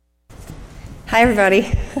Hi, everybody.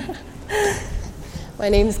 My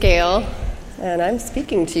name's Gail, and I'm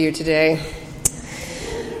speaking to you today.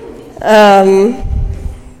 Can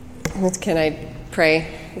I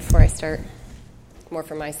pray before I start? More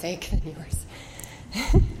for my sake than yours.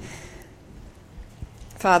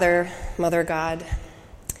 Father, Mother God,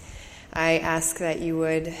 I ask that you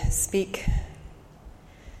would speak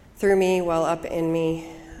through me, well up in me.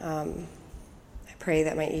 I pray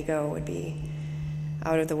that my ego would be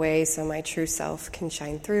out of the way so my true self can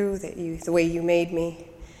shine through, the way you made me.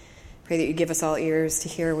 Pray that you give us all ears to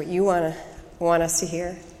hear what you want us to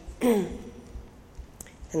hear. In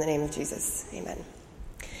the name of Jesus, amen.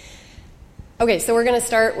 Okay, so we're going to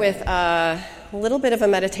start with a little bit of a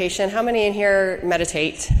meditation. How many in here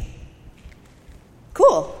meditate?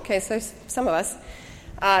 Cool. Okay, so some of us.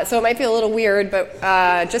 So it might be a little weird, but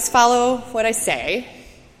just follow what I say.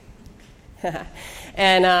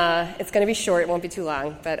 And it's going to be short. It won't be too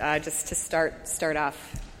long, but just to start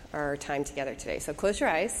off our time together today. So close your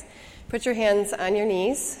eyes. Put your hands on your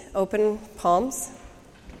knees. Open palms.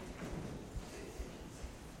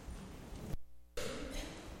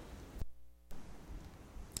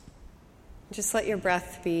 Just let your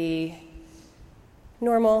breath be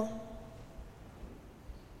normal.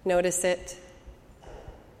 Notice it.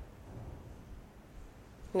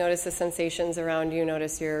 Notice the sensations around you.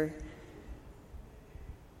 Notice your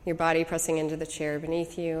body pressing into the chair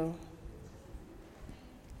beneath you,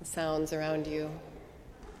 the sounds around you.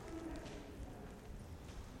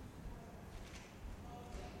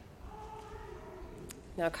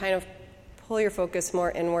 Now kind of pull your focus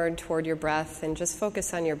more inward toward your breath and just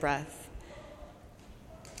focus on your breath.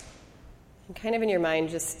 And kind of in your mind,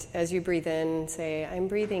 just as you breathe in, say, I'm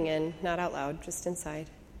breathing in, not out loud, just inside.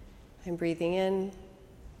 I'm breathing in,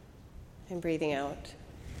 I'm breathing out.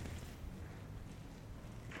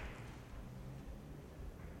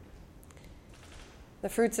 The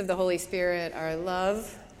fruits of the Holy Spirit are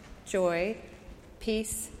love, joy,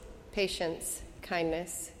 peace, patience,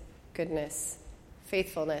 kindness, goodness,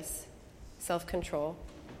 faithfulness, self-control.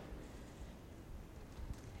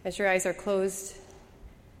 As your eyes are closed,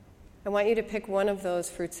 I want you to pick one of those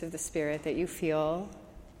fruits of the Spirit that you feel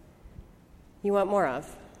you want more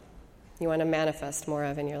of, you want to manifest more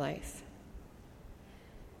of in your life.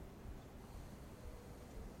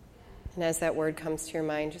 And as that word comes to your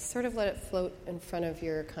mind, just sort of let it float in front of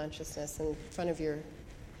your consciousness, in front of your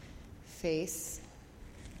face,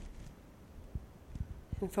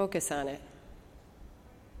 and focus on it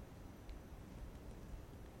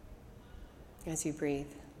as you breathe.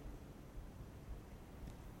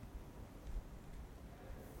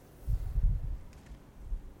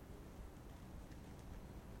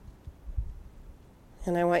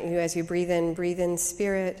 And I want you, as you breathe in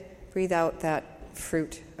Spirit, breathe out that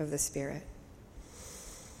fruit of the Spirit.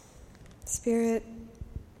 Spirit,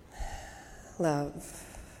 love.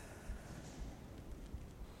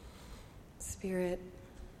 Spirit,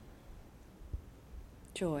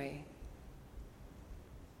 joy.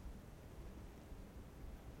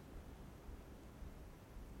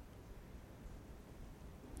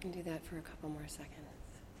 And do that for a couple more seconds.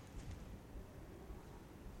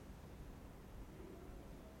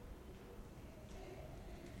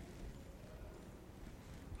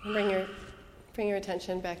 Bring your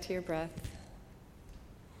attention back to your breath.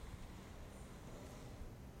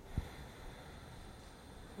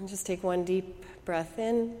 And just take one deep breath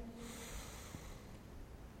in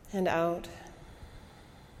and out.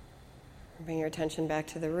 Bring your attention back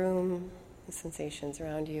to the room, the sensations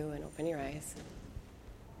around you, and open your eyes.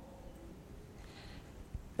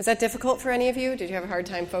 Was that difficult for any of you? Did you have a hard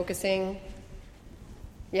time focusing?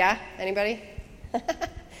 Yeah? Anybody?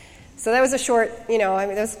 So that was a short, that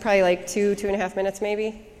was probably like 2.5 minutes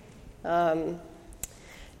maybe. Can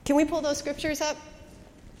we pull those scriptures up?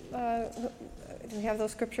 Do we have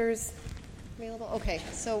those scriptures available? Okay,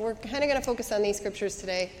 so we're kind of going to focus on these scriptures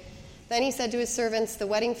today. Then he said to his servants, the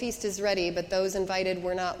wedding feast is ready, but those invited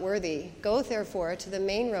were not worthy. Go, therefore, to the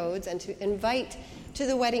main roads and to invite to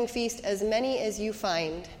the wedding feast as many as you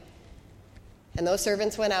find. And those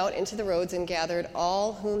servants went out into the roads and gathered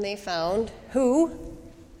all whom they found. Who?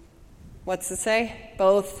 What's it say?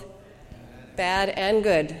 Both bad and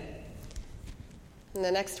good. And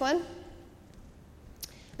the next one.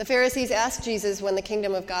 The Pharisees asked Jesus when the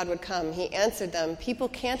kingdom of God would come. He answered them, people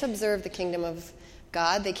can't observe the kingdom of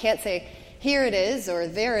God. They can't say, here it is or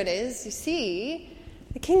there it is. You see,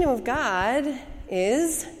 the kingdom of God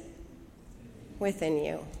is within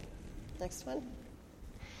you. Next one.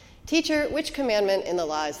 Teacher, which commandment in the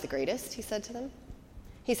law is the greatest? He said to them.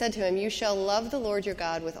 He said to him, you shall love the Lord your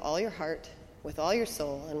God with all your heart, with all your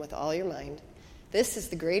soul, and with all your mind. This is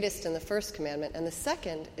the greatest and the first commandment, and the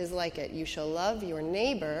second is like it. You shall love your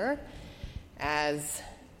neighbor as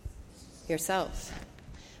yourself.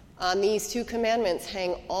 On these two commandments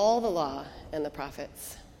hang all the law and the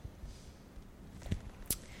prophets.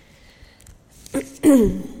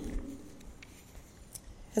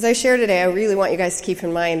 As I share today, I really want you guys to keep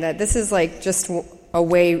in mind that this is like just a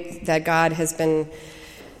way that God has been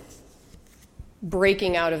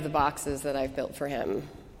breaking out of the boxes that I've built for him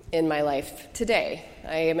in my life today.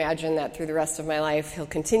 I imagine that through the rest of my life, he'll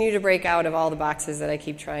continue to break out of all the boxes that I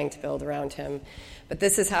keep trying to build around him. But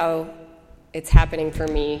this is how it's happening for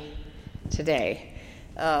me today.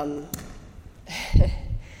 How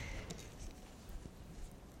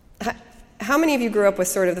many of you grew up with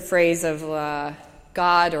sort of the phrase of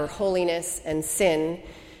God or holiness and sin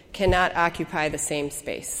cannot occupy the same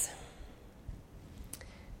space?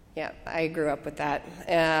 Yeah, I grew up with that.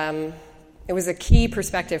 It was a key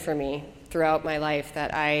perspective for me throughout my life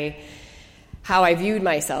how I viewed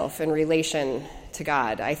myself in relation to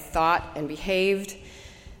God. I thought and behaved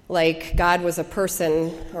like God was a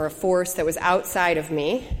person or a force that was outside of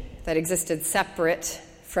me, that existed separate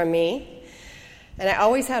from me. And I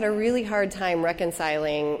always had a really hard time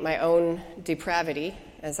reconciling my own depravity,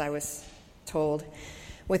 as I was told,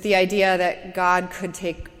 with the idea that God could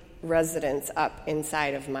take residence up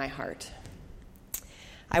inside of my heart.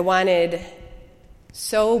 I wanted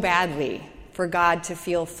so badly for God to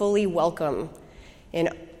feel fully welcome in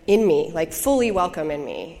me, like fully welcome in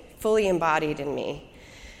me, fully embodied in me.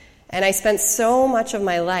 And I spent so much of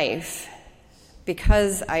my life,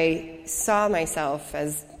 because I saw myself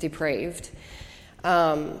as depraved,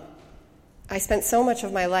 I spent so much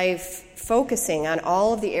of my life focusing on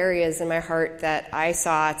all of the areas in my heart that I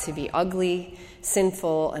saw to be ugly,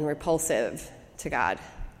 sinful, and repulsive to God.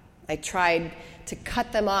 I tried to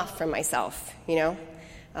cut them off from myself,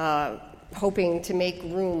 hoping to make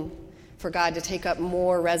room for God to take up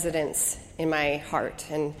more residence in my heart.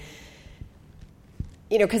 And,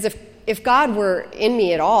 because if God were in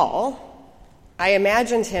me at all, I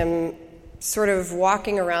imagined him sort of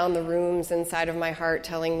walking around the rooms inside of my heart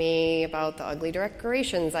telling me about the ugly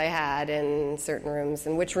decorations I had in certain rooms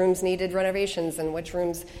and which rooms needed renovations and which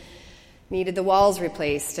rooms needed the walls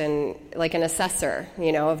replaced, and like an assessor,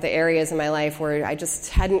 of the areas in my life where I just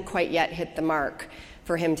hadn't quite yet hit the mark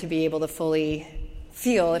for him to be able to fully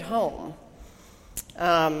feel at home.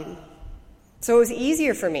 So it was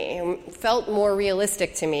easier for me, it felt more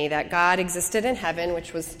realistic to me that God existed in heaven,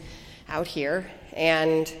 which was out here,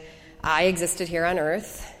 and I existed here on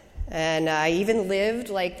earth. And I even lived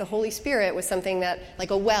like the Holy Spirit was something that,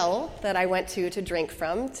 like a well that I went to drink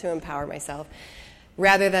from to empower myself,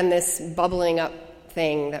 rather than this bubbling up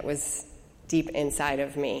thing that was deep inside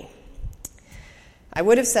of me. I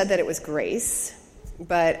would have said that it was grace,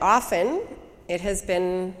 but often it has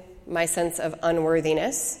been my sense of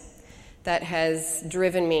unworthiness that has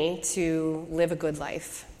driven me to live a good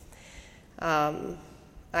life.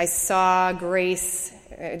 I saw grace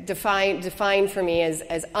defined for me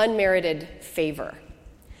as unmerited favor.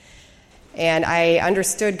 And I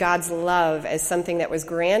understood God's love as something that was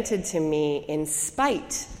granted to me in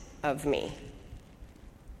spite of me.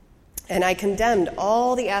 And I condemned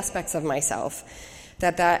all the aspects of myself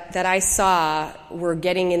that I saw were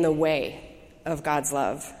getting in the way of God's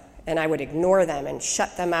love. And I would ignore them and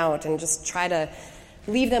shut them out and just try to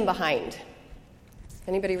leave them behind.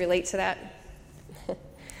 Anybody relate to that?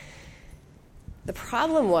 The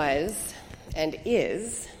problem was, and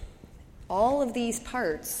is, all of these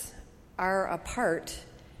parts are a part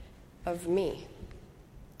of me.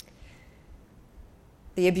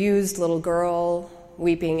 The abused little girl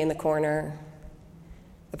weeping in the corner,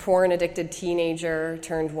 the porn-addicted teenager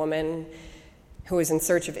turned woman who is in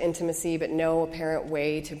search of intimacy but no apparent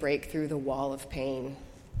way to break through the wall of pain,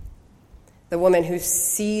 the woman who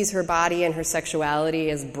sees her body and her sexuality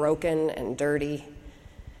as broken and dirty,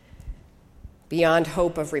 beyond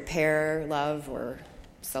hope of repair, love, or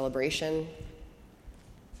celebration,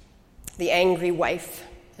 the angry wife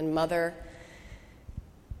and mother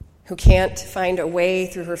who can't find a way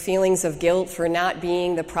through her feelings of guilt for not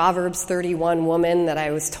being the Proverbs 31 woman that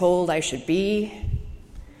I was told I should be.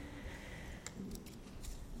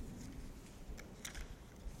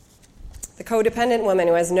 The codependent woman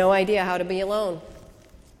who has no idea how to be alone.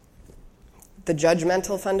 The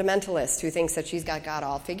judgmental fundamentalist who thinks that she's got God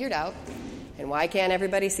all figured out, and why can't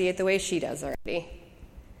everybody see it the way she does already?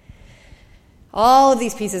 All of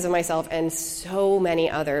these pieces of myself and so many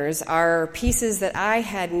others are pieces that I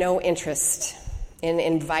had no interest in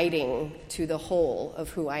inviting to the whole of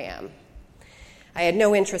who I am. I had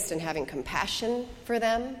no interest in having compassion for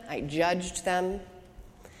them. I judged them.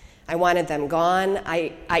 I wanted them gone.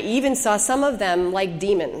 I even saw some of them like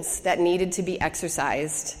demons that needed to be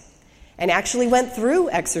exorcised, and actually went through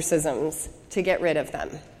exorcisms to get rid of them.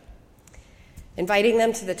 Inviting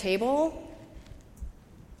them to the table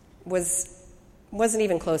wasn't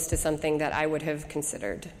even close to something that I would have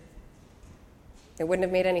considered. It wouldn't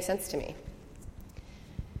have made any sense to me.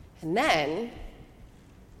 And then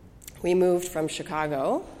we moved from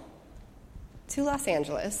Chicago to Los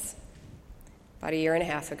Angeles about 1.5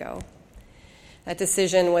 years ago. That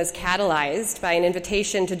decision was catalyzed by an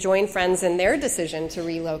invitation to join friends in their decision to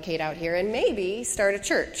relocate out here and maybe start a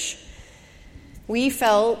church. We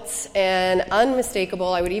felt an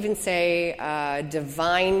unmistakable, I would even say,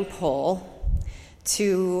 divine pull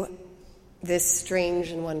to this strange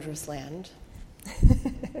and wondrous land.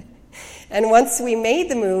 And once we made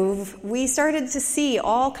the move, we started to see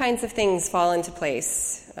all kinds of things fall into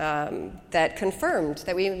place that confirmed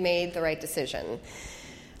that we made the right decision.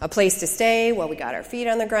 A place to stay while we got our feet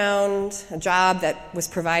on the ground, a job that was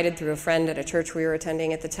provided through a friend at a church we were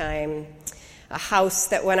attending at the time, a house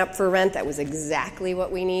that went up for rent that was exactly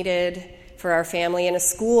what we needed for our family, and a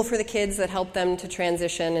school for the kids that helped them to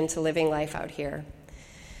transition into living life out here.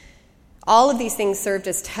 All of these things served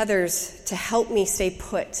as tethers to help me stay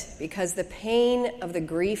put, because the pain of the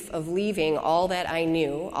grief of leaving all that I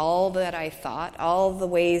knew, all that I thought, all the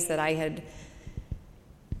ways that I had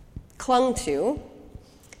clung to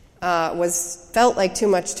felt like too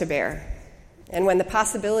much to bear. And when the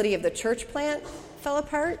possibility of the church plant fell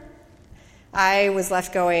apart, I was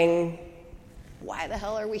left going, why the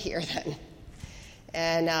hell are we here then?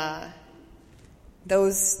 And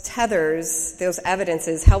those tethers, those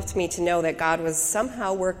evidences helped me to know that God was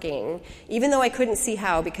somehow working, even though I couldn't see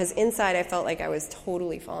how, because inside I felt like I was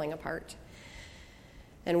totally falling apart.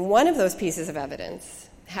 And one of those pieces of evidence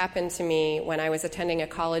happened to me when I was attending a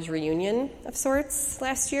college reunion of sorts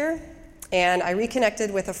last year, and I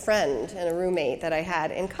reconnected with a friend and a roommate that I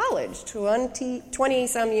had in college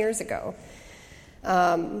 20-some years ago.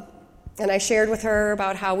 And I shared with her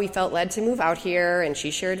about how we felt led to move out here, and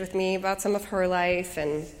she shared with me about some of her life,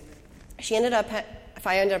 and I ended up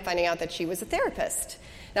finding out that she was a therapist.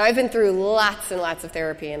 Now, I've been through lots and lots of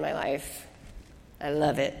therapy in my life. I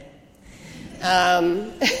love it.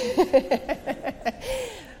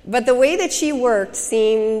 But the way that she worked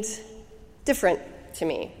seemed different to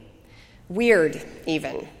me, weird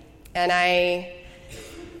even, and I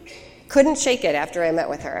couldn't shake it after I met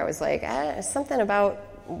with her. I was like, something about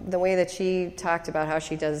the way that she talked about how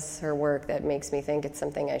she does her work that makes me think it's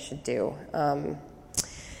something I should do.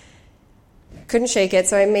 Couldn't shake it,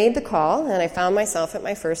 so I made the call, and I found myself at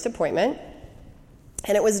my first appointment.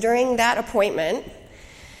 And it was during that appointment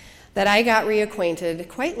that I got reacquainted,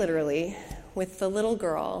 quite literally, with the little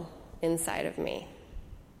girl inside of me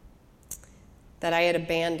that I had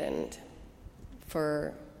abandoned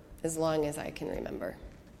for as long as I can remember.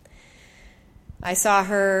 I saw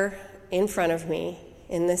her in front of me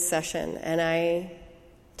in this session, and I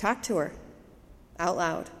talked to her out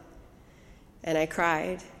loud, and I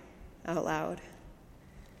cried out loud,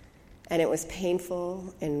 and it was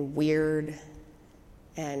painful and weird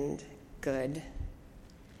and good,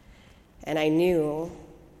 and I knew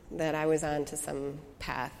that I was onto some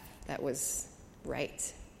path that was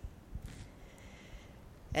right.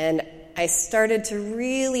 And I started to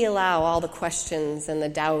really allow all the questions and the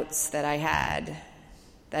doubts that I had,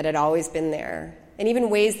 that had always been there, and even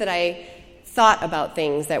ways that I thought about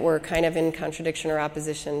things that were kind of in contradiction or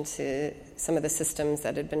opposition to some of the systems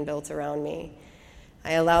that had been built around me.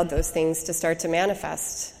 I allowed those things to start to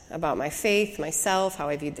manifest about my faith, myself, how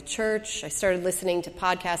I viewed the church. I started listening to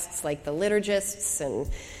podcasts like The Liturgists and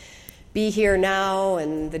Be Here Now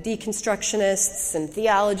and The Deconstructionists and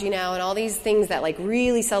Theology Now and all these things that like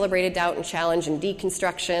really celebrated doubt and challenge and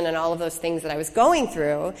deconstruction and all of those things that I was going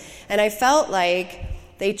through. And I felt like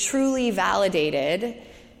they truly validated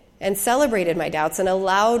and celebrated my doubts and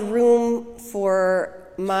allowed room for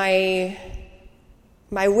my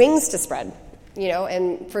wings to spread,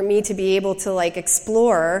 and for me to be able to like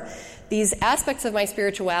explore these aspects of my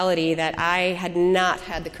spirituality that I had not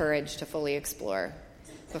had the courage to fully explore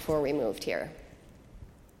before we moved here.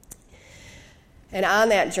 And on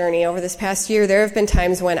that journey over this past year, there have been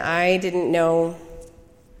times when I didn't know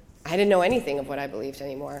anything of what I believed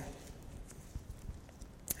anymore.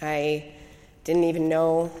 I didn't even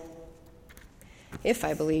know if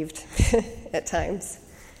I believed at times.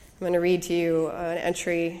 I'm going to read to you an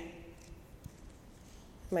entry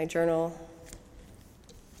in my journal.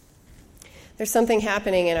 There's something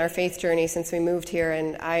happening in our faith journey since we moved here,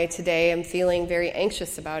 and I today am feeling very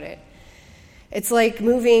anxious about it. It's like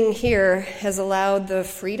moving here has allowed the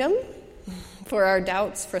freedom for our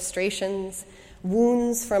doubts, frustrations,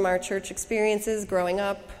 wounds from our church experiences growing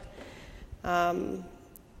up,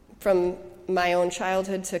 from my own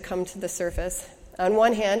childhood to come to the surface. On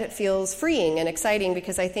one hand, it feels freeing and exciting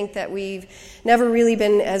because I think that we've never really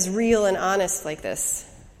been as real and honest like this.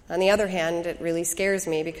 On the other hand, it really scares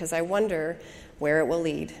me because I wonder where it will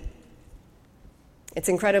lead. It's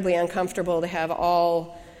incredibly uncomfortable to have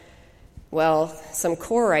some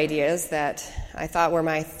core ideas that I thought were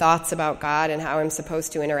my thoughts about God and how I'm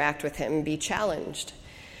supposed to interact with Him be challenged,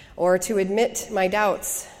 or to admit my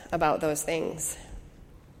doubts about those things.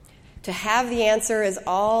 To have the answer is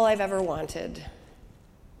all I've ever wanted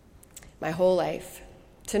my whole life.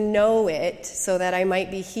 To know it so that I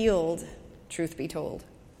might be healed, truth be told.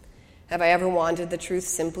 Have I ever wanted the truth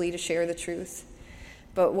simply to share the truth?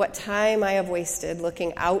 But what time I have wasted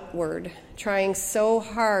looking outward, trying so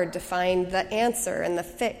hard to find the answer and the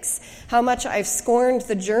fix. How much I've scorned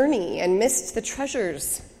the journey and missed the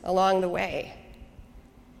treasures along the way.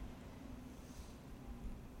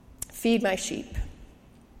 Feed my sheep.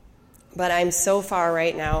 But I'm so far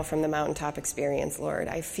right now from the mountaintop experience, Lord.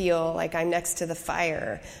 I feel like I'm next to the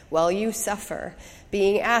fire while you suffer,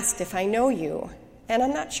 being asked if I know you, and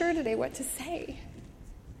I'm not sure today what to say.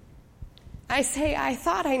 I say, I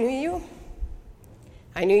thought I knew you.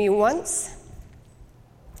 I knew you once.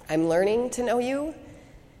 I'm learning to know you.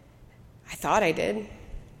 I thought I did.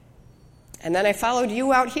 And then I followed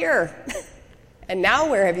you out here. And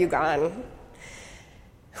now where have you gone?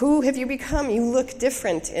 Who have you become? You look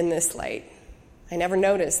different in this light. I never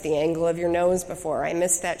noticed the angle of your nose before. I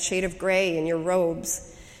missed that shade of gray in your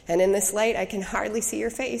robes. And in this light, I can hardly see your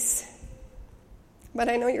face. But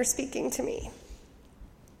I know you're speaking to me.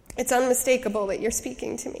 It's unmistakable that you're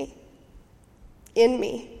speaking to me. In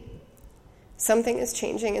me. Something is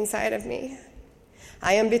changing inside of me.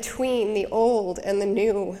 I am between the old and the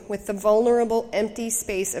new, with the vulnerable, empty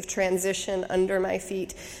space of transition under my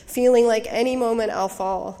feet, feeling like any moment I'll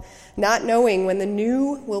fall, not knowing when the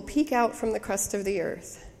new will peek out from the crust of the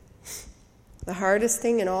earth. The hardest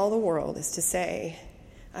thing in all the world is to say,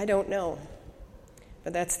 I don't know.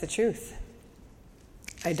 But that's the truth.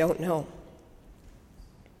 I don't know.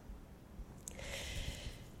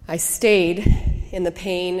 I stayed in the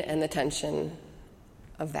pain and the tension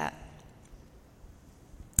of that.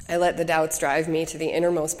 I let the doubts drive me to the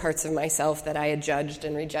innermost parts of myself that I had judged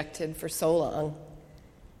and rejected for so long.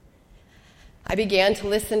 I began to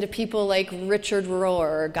listen to people like Richard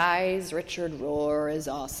Rohr. Guys, Richard Rohr is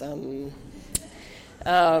awesome.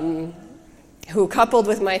 Who, coupled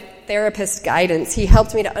with my therapist's guidance, he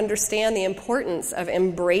helped me to understand the importance of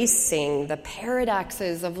embracing the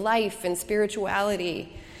paradoxes of life and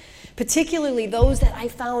spirituality, particularly those that I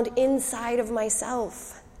found inside of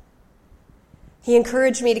myself. He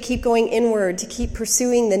encouraged me to keep going inward, to keep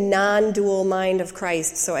pursuing the non-dual mind of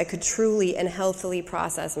Christ so I could truly and healthily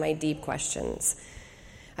process my deep questions.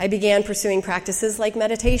 I began pursuing practices like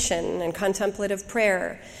meditation and contemplative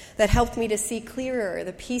prayer that helped me to see clearer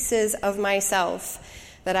the pieces of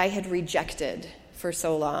myself that I had rejected for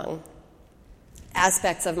so long.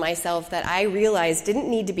 Aspects of myself that I realized didn't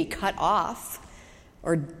need to be cut off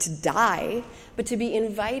or to die, but to be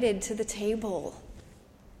invited to the table.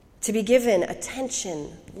 To be given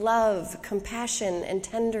attention, love, compassion, and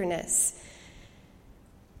tenderness.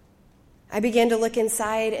 I began to look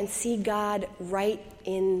inside and see God right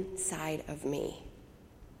inside of me.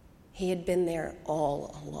 He had been there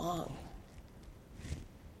all along.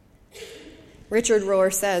 Richard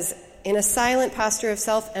Rohr says, in a silent posture of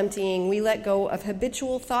self-emptying, we let go of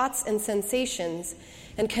habitual thoughts and sensations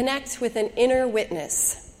and connect with an inner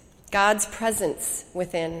witness, God's presence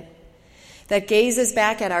within, that gazes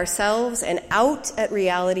back at ourselves and out at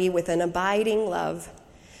reality with an abiding love.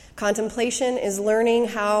 Contemplation is learning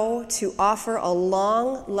how to offer a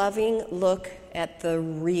long, loving look at the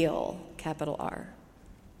real, capital R.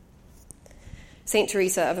 St.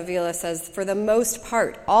 Teresa of Avila says, for the most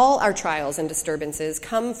part, all our trials and disturbances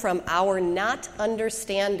come from our not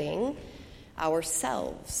understanding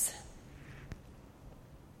ourselves.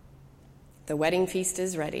 The wedding feast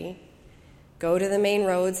is ready. Go to the main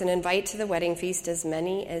roads and invite to the wedding feast as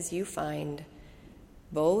many as you find,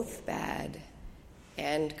 both bad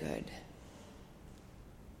and good.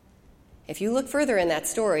 If you look further in that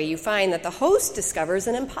story, you find that the host discovers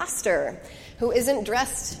an imposter who isn't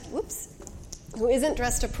dressed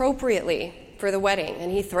appropriately for the wedding,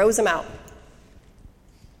 and he throws him out.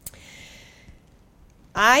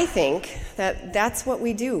 I think that that's what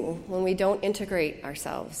we do when we don't integrate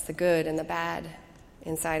ourselves, the good and the bad,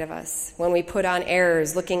 inside of us, when we put on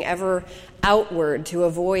airs, looking ever outward to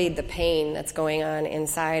avoid the pain that's going on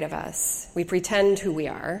inside of us. We pretend who we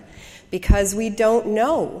are, because we don't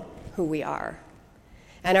know who we are.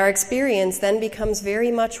 And our experience then becomes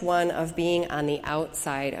very much one of being on the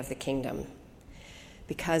outside of the kingdom.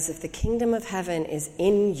 Because if the kingdom of heaven is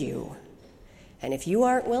in you, and if you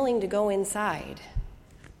aren't willing to go inside,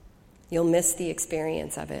 you'll miss the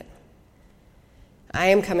experience of it. I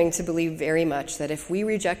am coming to believe very much that if we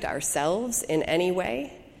reject ourselves in any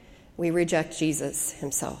way, we reject Jesus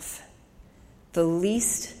himself. The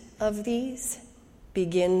least of these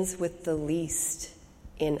begins with the least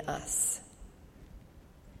in us.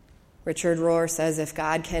 Richard Rohr says, if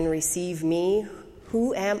God can receive me,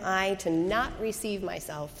 who am I to not receive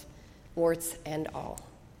myself, warts and all?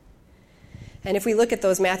 And if we look at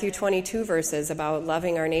those Matthew 22 verses about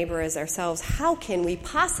loving our neighbor as ourselves, how can we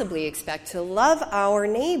possibly expect to love our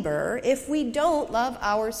neighbor if we don't love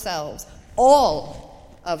ourselves,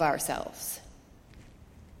 all of ourselves?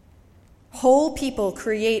 Whole people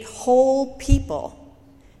create whole people.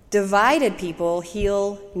 Divided people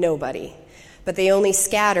heal nobody, but they only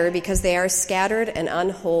scatter because they are scattered and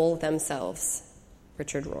unwhole themselves.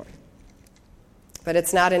 Richard Rohr. But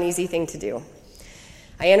it's not an easy thing to do.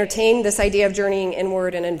 I entertained this idea of journeying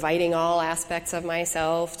inward and inviting all aspects of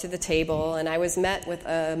myself to the table, and I was met with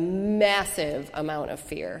a massive amount of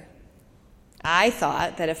fear. I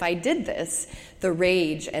thought that if I did this, the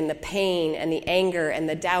rage and the pain and the anger and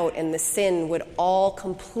the doubt and the sin would all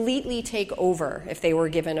completely take over if they were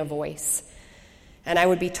given a voice. And I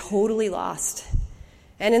would be totally lost.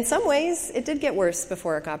 And in some ways, it did get worse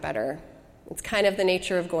before it got better. It's kind of the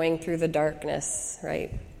nature of going through the darkness,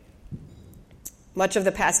 right? Much of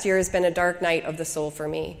the past year has been a dark night of the soul for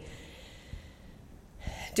me.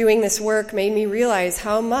 Doing this work made me realize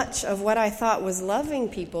how much of what I thought was loving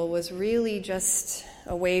people was really just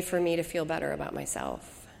a way for me to feel better about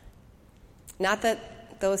myself. Not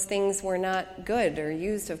that those things were not good or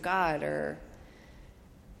used of God,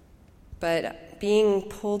 but being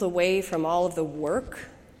pulled away from all of the work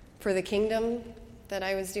for the kingdom that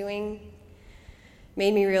I was doing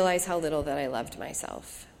made me realize how little that I loved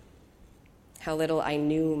myself, how little I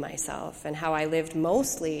knew myself, and how I lived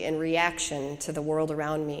mostly in reaction to the world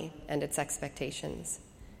around me and its expectations.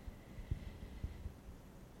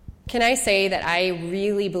 Can I say that I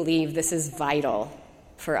really believe this is vital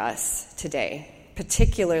for us today,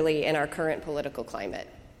 particularly in our current political climate?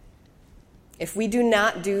 If we do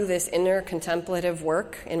not do this inner contemplative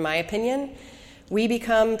work, in my opinion, we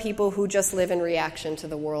become people who just live in reaction to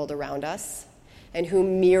the world around us and who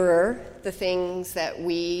mirror the things that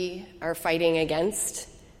we are fighting against.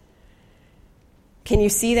 Can you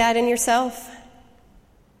see that in yourself?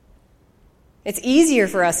 It's easier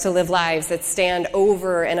for us to live lives that stand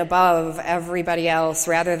over and above everybody else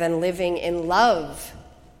rather than living in love.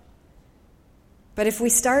 But if we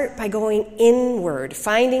start by going inward,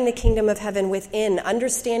 finding the kingdom of heaven within,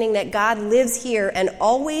 understanding that God lives here and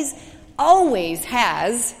always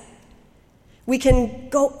has, we can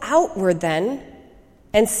go outward then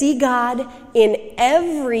and see God in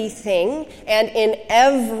everything and in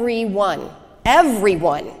everyone.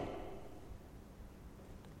 Everyone.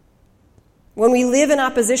 When we live in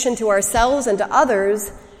opposition to ourselves and to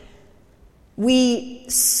others, we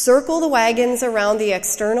circle the wagons around the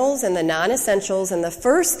externals and the non-essentials, and the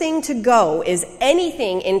first thing to go is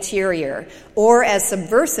anything interior or as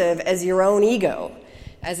subversive as your own ego,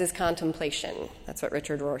 as is contemplation. That's what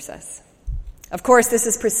Richard Rohr says. Of course, this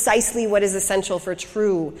is precisely what is essential for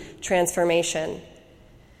true transformation.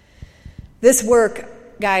 This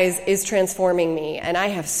work, guys, is transforming me, and I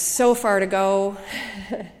have so far to go,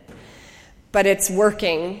 but it's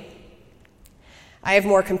working. I have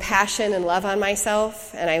more compassion and love on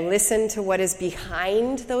myself, and I listen to what is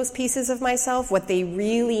behind those pieces of myself, what they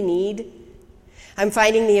really need. I'm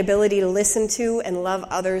finding the ability to listen to and love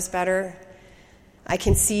others better. I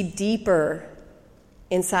can see deeper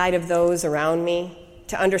inside of those around me,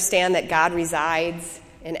 to understand that God resides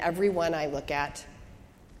in everyone I look at.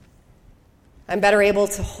 I'm better able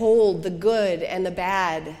to hold the good and the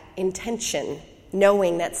bad in tension,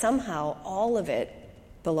 knowing that somehow all of it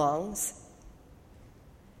belongs.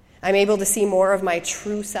 I'm able to see more of my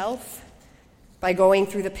true self by going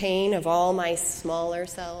through the pain of all my smaller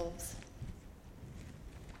selves.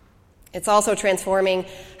 It's also transforming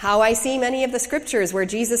how I see many of the scriptures where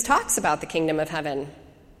Jesus talks about the kingdom of heaven.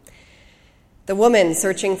 The woman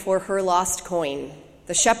searching for her lost coin,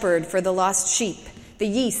 the shepherd for the lost sheep, the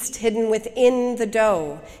yeast hidden within the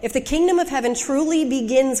dough. If the kingdom of heaven truly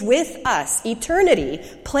begins with us, eternity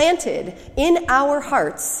planted in our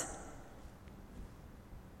hearts,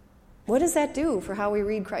 what does that do for how we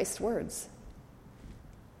read Christ's words?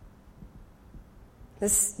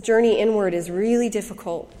 This journey inward is really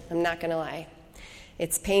difficult, I'm not going to lie.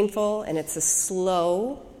 It's painful, and it's a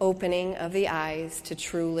slow opening of the eyes to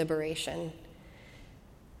true liberation.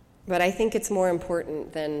 But I think it's more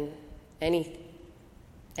important than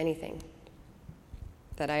anything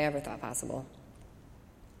that I ever thought possible.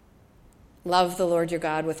 Love the Lord your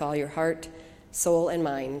God with all your heart, soul, and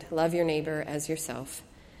mind. Love your neighbor as yourself.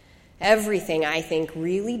 Everything, I think,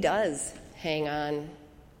 really does hang on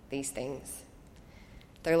these things.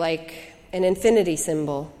 They're like an infinity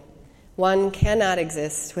symbol. One cannot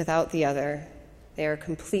exist without the other. They are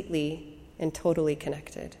completely and totally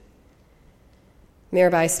connected.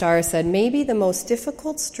 Mirabai Starr said, "Maybe the most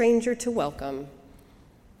difficult stranger to welcome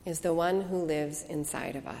is the one who lives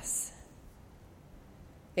inside of us."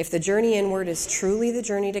 If the journey inward is truly the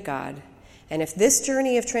journey to God, and if this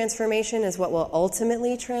journey of transformation is what will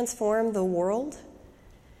ultimately transform the world,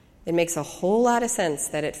 it makes a whole lot of sense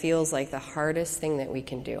that it feels like the hardest thing that we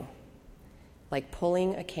can do, like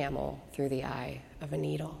pulling a camel through the eye of a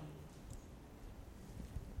needle.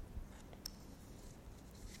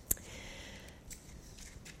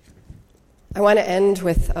 I want to end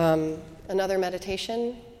with another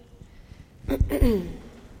meditation.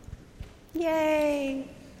 Yay!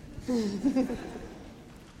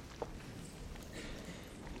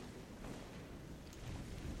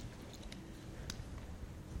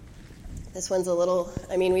 This one's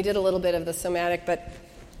we did a little bit of the somatic, but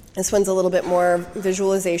this one's a little bit more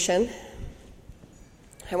visualization.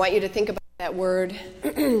 I want you to think about that word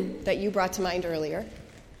that you brought to mind earlier,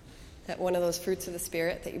 that one of those fruits of the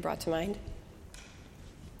Spirit that you brought to mind.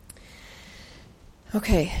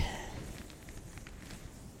 Okay.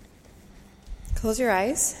 Close your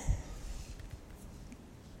eyes.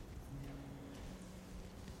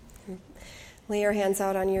 Lay your hands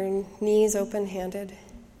out on your knees, open-handed.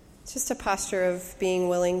 It's just a posture of being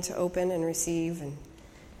willing to open and receive and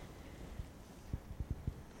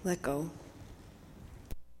let go.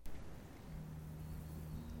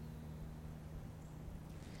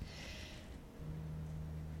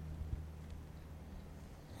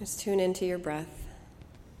 Just tune into your breath.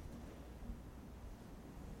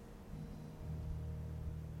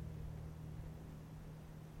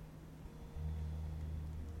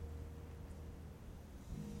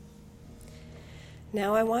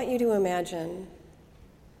 Now I want you to imagine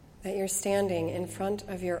that you're standing in front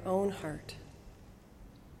of your own heart.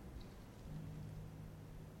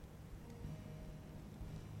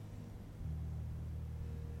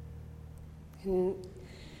 And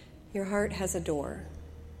your heart has a door.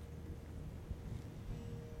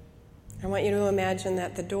 I want you to imagine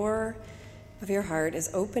that the door of your heart is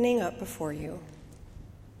opening up before you,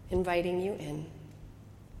 inviting you in.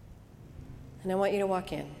 And I want you to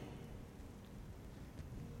walk in.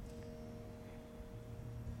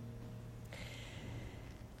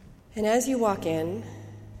 And as you walk in,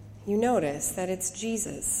 you notice that it's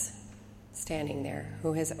Jesus standing there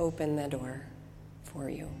who has opened the door for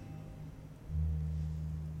you.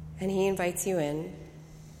 And he invites you in.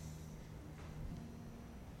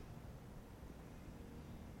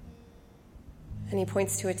 And he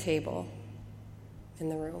points to a table in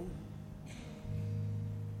the room.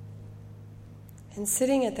 And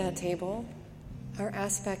sitting at that table are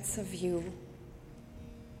aspects of you,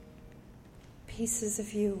 pieces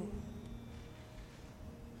of you.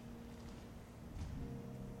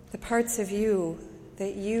 The parts of you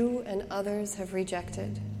that you and others have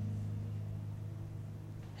rejected,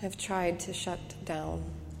 have tried to shut down.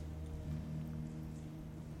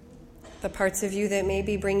 The parts of you that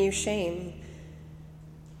maybe bring you shame,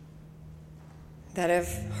 that have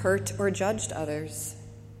hurt or judged others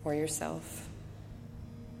or yourself.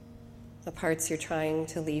 The parts you're trying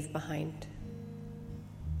to leave behind.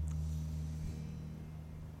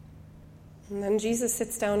 And then Jesus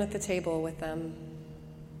sits down at the table with them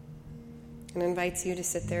and invites you to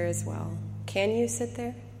sit there as well. Can you sit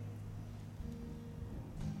there?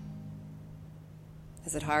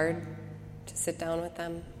 Is it hard to sit down with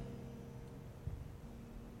them?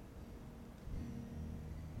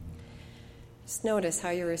 Just notice how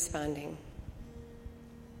you're responding.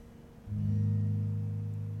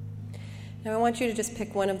 Now I want you to just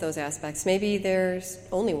pick one of those aspects. Maybe there's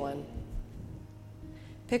only one.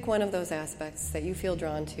 Pick one of those aspects that you feel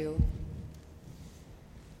drawn to.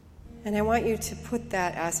 And I want you to put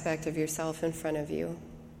that aspect of yourself in front of you.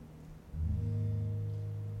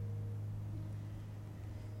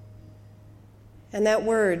 And that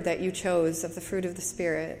word that you chose of the fruit of the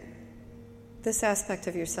Spirit, this aspect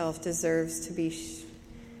of yourself deserves to be,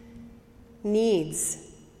 needs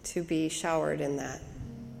to be showered in that.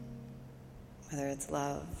 Whether it's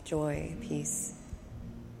love, joy, peace.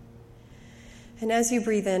 And as you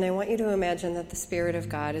breathe in, I want you to imagine that the Spirit of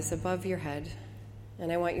God is above your head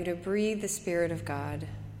And I want you to breathe the Spirit of God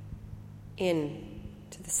in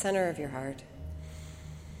to the center of your heart.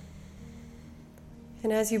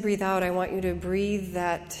 And as you breathe out, I want you to breathe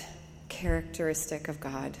that characteristic of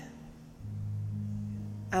God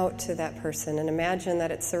out to that person, and imagine that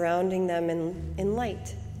it's surrounding them in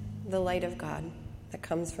light, the light of God that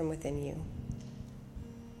comes from within you.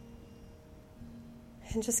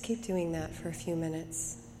 And just keep doing that for a few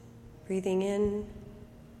minutes, breathing in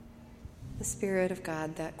the Spirit of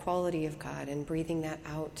God, that quality of God, and breathing that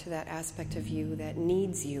out to that aspect of you, that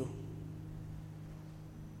needs your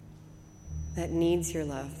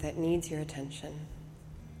love, that needs your attention.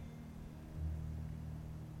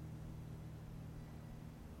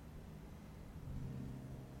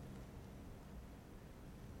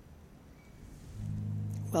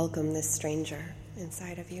 Welcome this stranger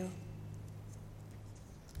inside of you.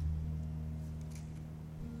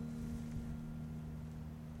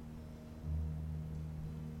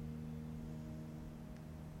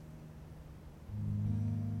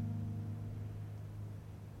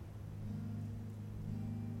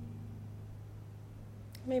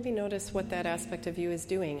 Maybe notice what that aspect of you is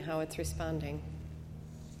doing, how it's responding.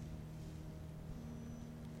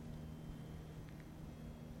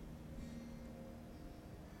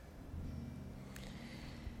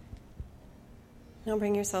 Now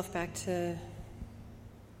bring yourself back to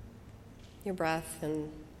your breath and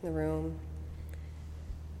the room.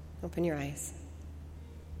 Open your eyes.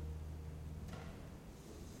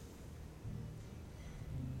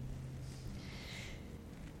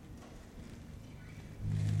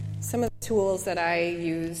 Some of the tools that I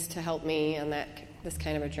use to help me on this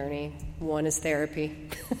kind of a journey, one is therapy.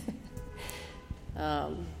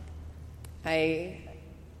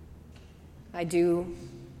 I do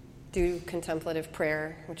contemplative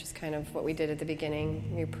prayer, which is kind of what we did at the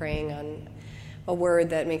beginning. You're praying on a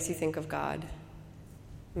word that makes you think of God,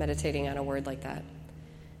 meditating on a word like that.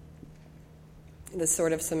 This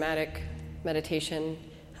sort of somatic meditation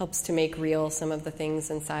helps to make real some of the things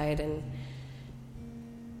inside and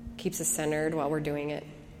keeps us centered while we're doing it.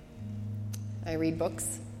 I read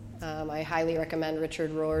books. I highly recommend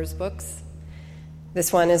Richard Rohr's books.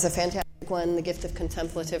 This one is a fantastic one, The Gift of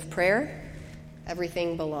Contemplative Prayer.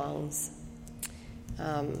 Everything Belongs.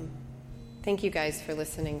 Thank you guys for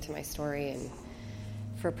listening to my story and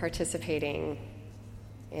for participating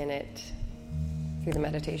in it through the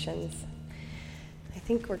meditations. I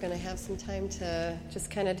think we're going to have some time to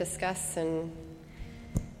just kind of discuss and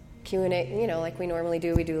Q&A, like we normally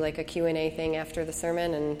do. We do like a Q&A thing after the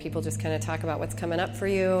sermon, and people just kind of talk about what's coming up for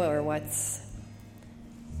you or what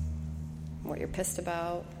you're pissed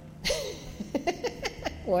about,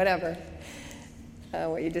 whatever.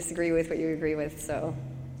 What you disagree with, what you agree with. So,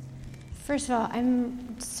 first of all,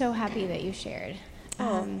 I'm so happy that you shared.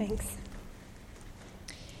 Thanks.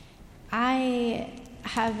 I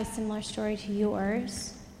have a similar story to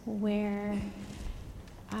yours, where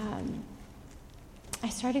I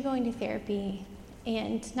started going to therapy,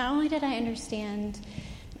 and not only did I understand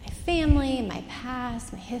my family, my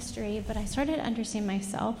past, my history, but I started to understand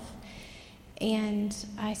myself, and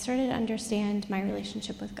I started to understand my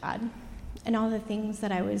relationship with God and all the things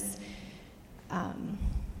that I was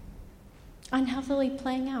unhealthily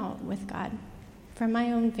playing out with God from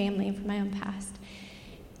my own family and from my own past.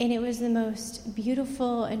 And it was the most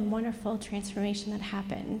beautiful and wonderful transformation that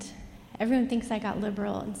happened. Everyone thinks I got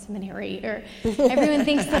liberal in seminary, or everyone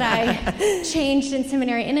thinks that I changed in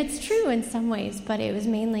seminary, and it's true in some ways, but it was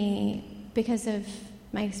mainly because of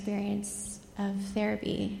my experience of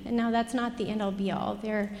therapy. And now that's not the end-all be-all.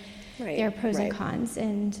 There are pros and cons,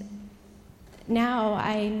 and now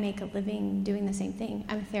I make a living doing the same thing.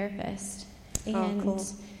 I'm a therapist, and cool.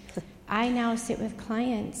 I now sit with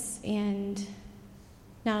clients and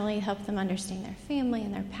not only help them understand their family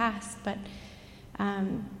and their past, but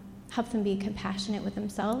help them be compassionate with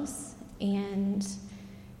themselves and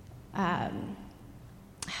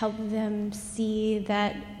help them see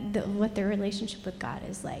that what their relationship with God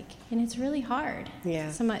is like. And it's really hard. Yeah.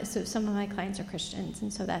 Some of my clients are Christians,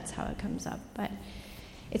 and so that's how it comes up. But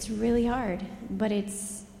it's really hard, but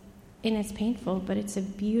it's painful, but it's a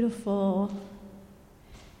beautiful...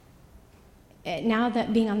 Now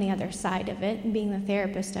that being on the other side of it, and being the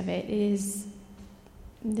therapist of it, is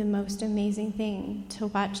the most amazing thing to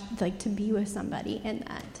watch, like to be with somebody in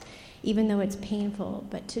that, even though it's painful,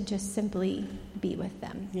 but to just simply be with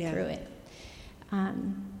them through it.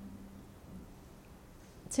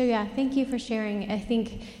 So thank you for sharing. I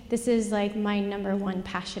think this is like my number one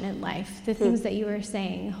passion in life, the things that you were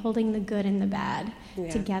saying, holding the good and the bad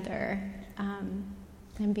together, and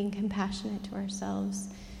being compassionate to ourselves.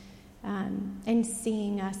 and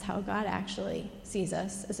seeing us how God actually sees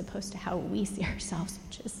us as opposed to how we see ourselves,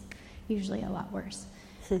 which is usually a lot worse.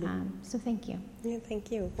 So thank you. Yeah, thank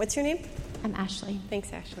you. What's your name? I'm Ashley.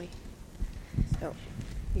 Thanks, Ashley. Oh,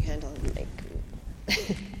 you handle the mic.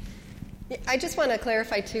 I just want to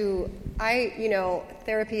clarify, too,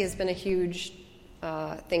 therapy has been a huge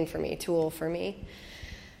thing for me, tool for me.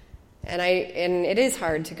 And it is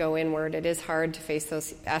hard to go inward. It is hard to face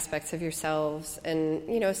those aspects of yourselves. And,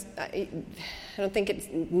 I don't think it's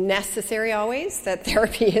necessary always that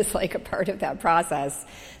therapy is like a part of that process.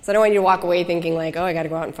 So I don't want you to walk away thinking like, oh, I got to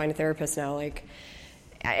go out and find a therapist now. Like,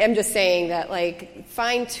 I'm just saying that, like,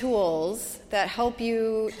 find tools that help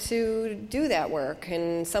you to do that work.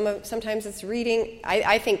 And sometimes it's reading.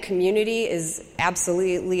 I think community is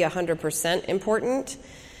absolutely 100% important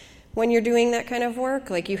when you're doing that kind of work.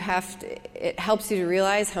 Like, it helps you to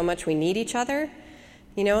realize how much we need each other,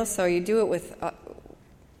 so you do it with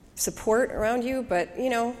support around you, but,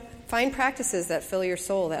 find practices that fill your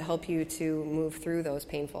soul that help you to move through those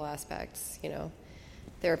painful aspects,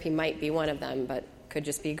 Therapy might be one of them, but could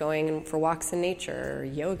just be going for walks in nature or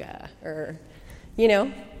yoga or,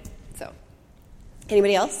 So,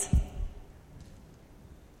 anybody else?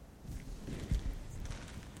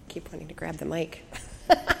 Keep wanting to grab the mic.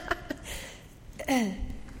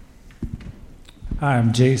 Hi,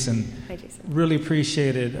 I'm Jason. Hi, Jason. Really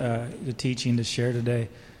appreciated the teaching to share today.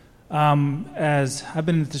 As I've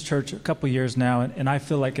been in this church a couple years now, and I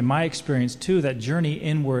feel like in my experience too, that journey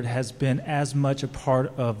inward has been as much a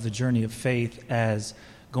part of the journey of faith as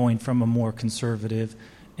going from a more conservative,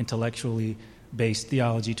 intellectually based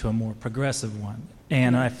theology to a more progressive one.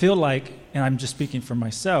 And I feel like, and I'm just speaking for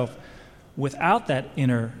myself, without that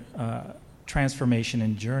inner transformation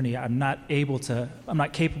and journey, I'm not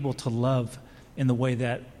capable to love in the way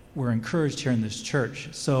that we're encouraged here in this church.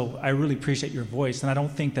 So I really appreciate your voice, and I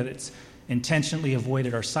don't think that it's intentionally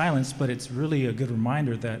avoided our silence, but it's really a good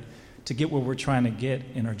reminder that to get where we're trying to get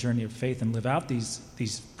in our journey of faith and live out these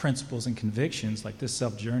principles and convictions, like this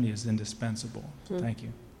self-journey is indispensable. So thank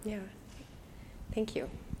you. Yeah. Thank you.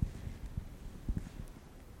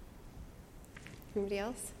 Anybody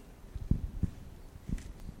else?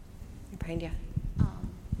 Behind you.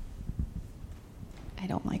 I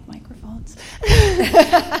don't like microphones.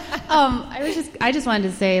 I just wanted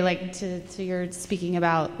to say, like, to your speaking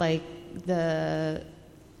about, like, the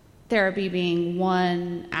therapy being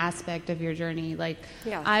one aspect of your journey. Like,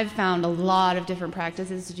 yeah. I've found a lot of different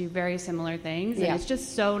practices to do very similar things, and yeah. it's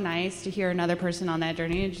just so nice to hear another person on that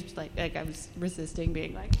journey. And just like I was resisting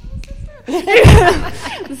being like, oh,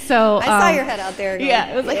 sister. So I saw your head out there. Going,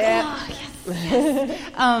 yeah, it was like, yeah. oh,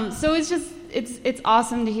 yes. So it's just. It's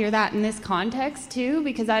awesome to hear that in this context too,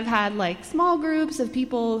 because I've had like small groups of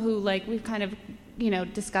people who like we've kind of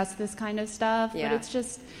discussed this kind of stuff, yeah. but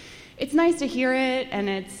it's nice to hear it, and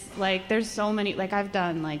it's like there's so many, like I've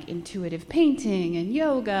done like intuitive painting and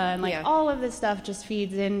yoga and like yeah. all of this stuff just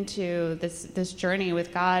feeds into this journey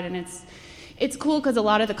with God, and it's cool because a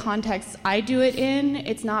lot of the contexts I do it in,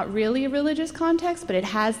 it's not really a religious context, but it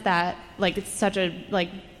has that, like, it's such a like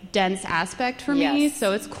dense aspect for me, yes.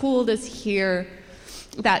 so it's cool to hear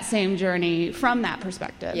that same journey from that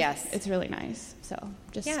perspective. Yes. It's really nice. So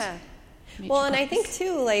just yeah. Well, and I think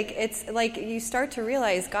too, like, it's like you start to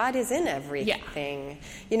realize God is in everything.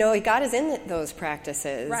 Yeah. God is in those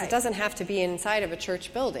practices. Right. It doesn't have to be inside of a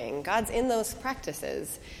church building. God's in those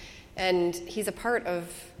practices, and He's a part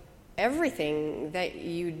of everything that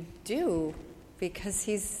you do because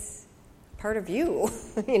He's part of you.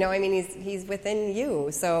 He's within you.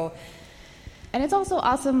 So, and it's also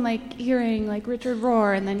awesome, like hearing like Richard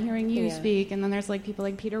Rohr, and then hearing you yeah. speak, and then there's like people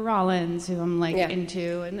like Peter Rollins who I'm like yeah.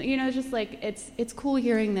 into, and just like it's cool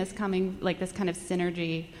hearing this coming, like this kind of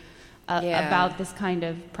synergy yeah. about this kind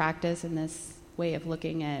of practice and this way of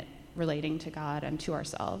looking at relating to God and to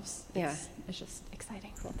ourselves. It's just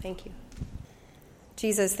exciting. Well, thank you,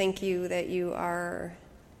 Jesus. Thank you that you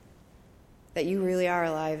really are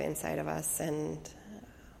alive inside of us, and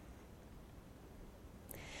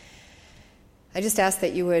I just ask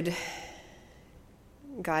that you would,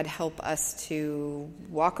 God, help us to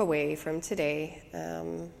walk away from today,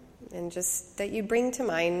 and just that you bring to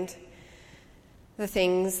mind the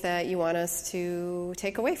things that you want us to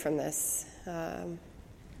take away from this, and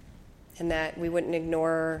that we wouldn't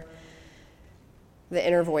ignore the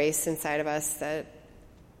inner voice inside of us that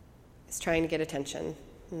is trying to get attention,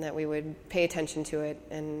 and that we would pay attention to it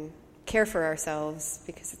and care for ourselves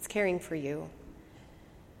because it's caring for you.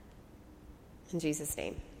 In Jesus'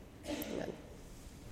 name, amen.